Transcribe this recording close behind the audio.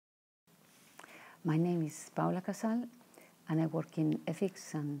My name is Paula Casal, and I work in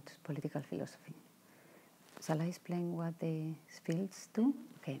ethics and political philosophy. Shall I explain what the fields do?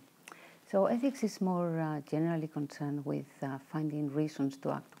 Okay. So ethics is more generally concerned with finding reasons to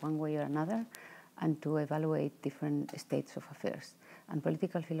act one way or another and to evaluate different states of affairs. And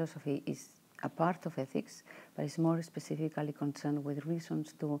political philosophy is a part of ethics, but it's more specifically concerned with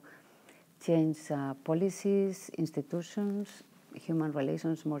reasons to change policies, institutions, human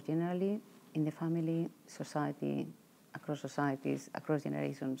relations more generally, in the family, society, across societies, across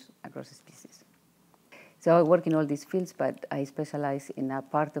generations, across species. So I work in all these fields, but I specialize in a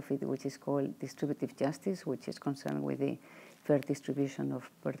part of it which is called distributive justice, which is concerned with the fair distribution of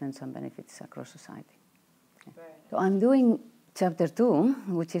burdens and benefits across society. Okay. So I'm doing chapter 2,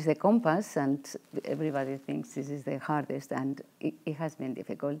 which is the compass, and everybody thinks this is the hardest, and it has been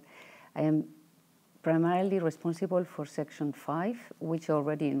difficult. I am primarily responsible for section 5, which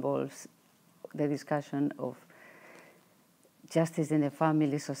already involves the discussion of justice in the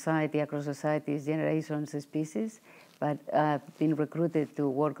family, society, across societies, generations, species, but I've been recruited to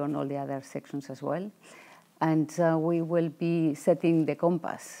work on all the other sections as well. And we will be setting the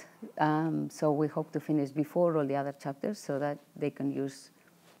compass. So we hope to finish before all the other chapters so that they can use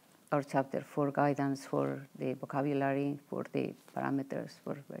our chapter for guidance, for the vocabulary, for the parameters,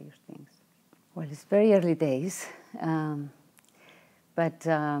 for various things. Well, it's very early days, but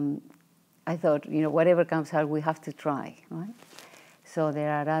I thought, whatever comes out, we have to try, right? So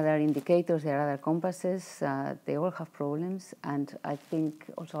there are other indicators, there are other compasses, they all have problems, and I think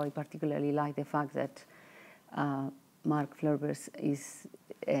also I particularly like the fact that Mark Flerber's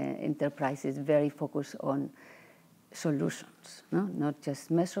enterprise is very focused on solutions, no? Not just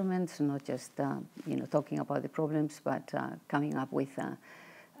measurements, not just talking about the problems, but coming up with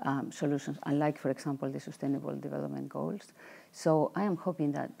solutions, unlike, for example, the Sustainable Development Goals. So I am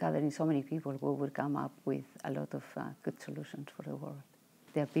hoping that gathering so many people, we will come up with a lot of good solutions for the world.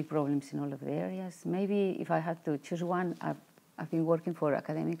 There are big problems in all of the areas. Maybe if I had to choose one, I've been working for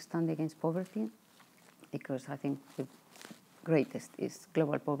academic stand against poverty, because I think the greatest is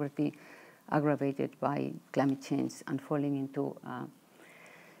global poverty aggravated by climate change and falling into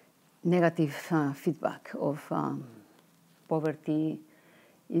negative feedback of poverty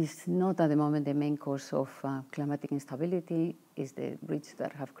is not at the moment the main cause of climatic instability, is the rich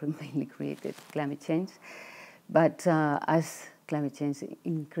that have mainly created climate change. But as climate change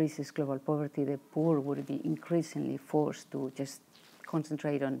increases global poverty, the poor will be increasingly forced to just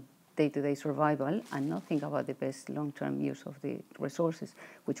concentrate on day-to-day survival and not think about the best long-term use of the resources,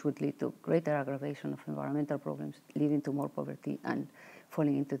 which would lead to greater aggravation of environmental problems, leading to more poverty, and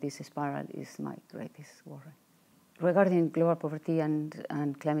falling into this spiral is my greatest worry. Regarding global poverty and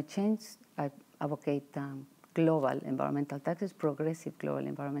climate change, I advocate global environmental taxes, progressive global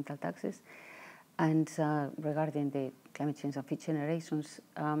environmental taxes. And regarding the climate change and future generations,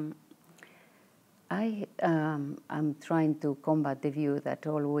 I am trying to combat the view that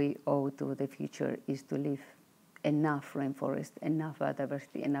all we owe to the future is to leave enough rainforest, enough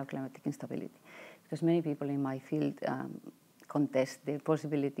biodiversity, enough climatic instability. Because many people in my field contest the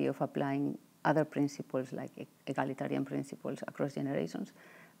possibility of applying other principles like egalitarian principles across generations.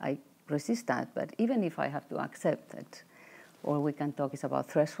 I resist that, but even if I have to accept that all we can talk is about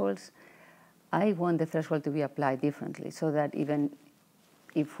thresholds, I want the threshold to be applied differently so that even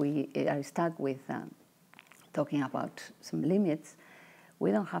if we are stuck with talking about some limits,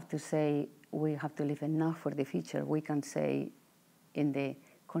 we don't have to say we have to leave enough for the future. We can say in the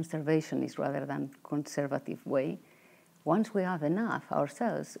conservationist rather than conservative way, once we have enough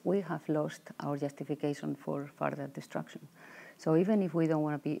ourselves, we have lost our justification for further destruction. So even if we don't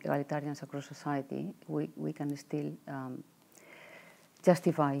want to be egalitarians across society, we can still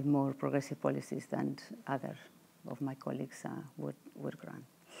justify more progressive policies than others of my colleagues would grant.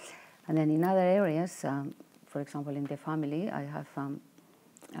 And then in other areas, for example, in the family, I have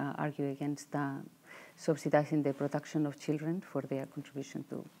argued against subsidizing the production of children for their contribution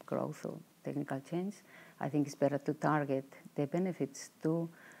to growth or technical change. I think it's better to target the benefits to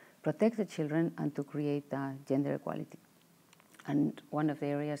protect the children and to create gender equality. And one of the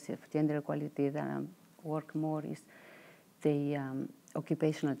areas of gender equality that I work more is the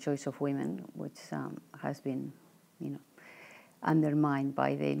occupational choice of women, which has been, undermined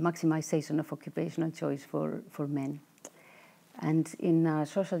by the maximization of occupational choice for men. And in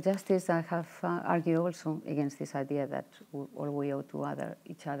social justice, I have argued also against this idea that all we owe to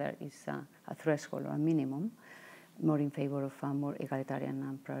each other is a threshold or a minimum, more in favor of more egalitarian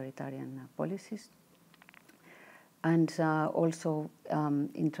and prioritarian policies. And also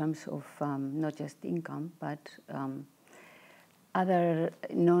in terms of not just income, but other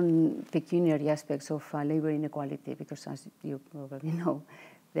non-pecuniary aspects of labor inequality, because as you probably know,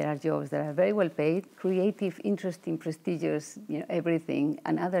 there are jobs that are very well paid, creative, interesting, prestigious, everything,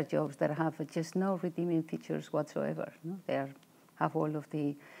 and other jobs that have just no redeeming features whatsoever. They have all of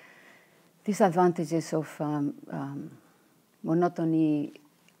the disadvantages of monotony,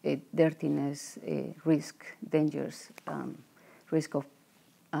 dirtiness, risk, dangers, risk of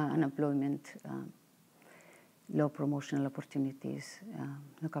unemployment, low promotional opportunities,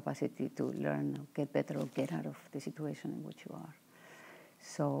 no capacity to learn, or get better, or get out of the situation in which you are.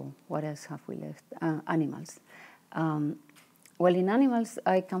 So what else have we left? Animals. Well, in animals,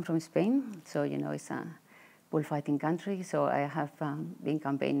 I come from Spain, so it's a bullfighting country. So I have been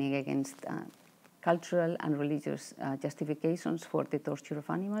campaigning against cultural and religious justifications for the torture of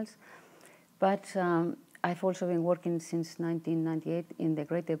animals. But I've also been working since 1998 in the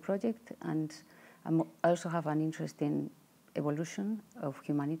Great Ape Project, and I also have an interest in evolution of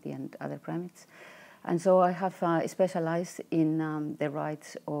humanity and other primates. And so I have specialized in the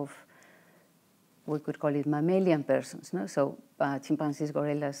rights of, we could call it mammalian persons. So chimpanzees,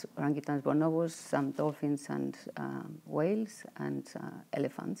 gorillas, orangutans, bonobos, some dolphins and whales, and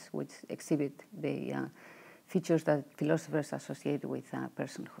elephants, which exhibit the features that philosophers associate with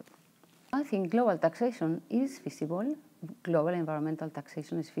personhood. I think global taxation is feasible. Global environmental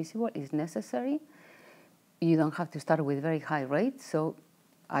taxation is feasible, is necessary. You don't have to start with very high rates, so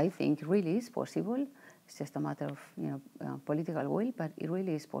I think it really is possible. It's just a matter of political will, but it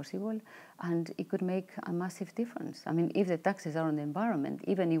really is possible, and it could make a massive difference. I mean, if the taxes are on the environment,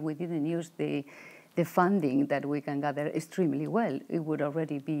 even if we didn't use the funding that we can gather extremely well, it would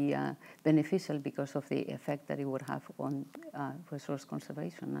already be beneficial because of the effect that it would have on resource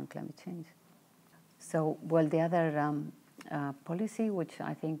conservation and climate change. So, well, the other policy, which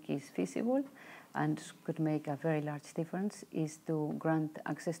I think is feasible and could make a very large difference, is to grant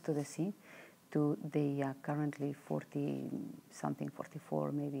access to the sea to the currently 40-something,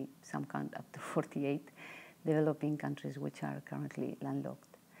 44, maybe some count up to 48 developing countries which are currently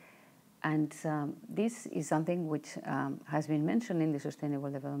landlocked. And this is something which has been mentioned in the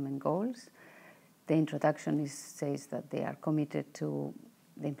Sustainable Development Goals. The introduction says that they are committed to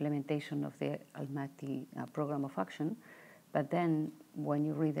the implementation of the Almaty Program of Action. But then when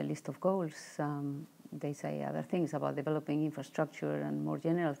you read the list of goals, they say other things about developing infrastructure and more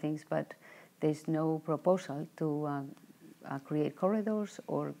general things, but there's no proposal to create corridors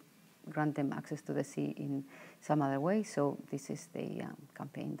or grant them access to the sea in some other way. So this is the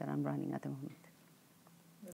campaign that I'm running at the moment.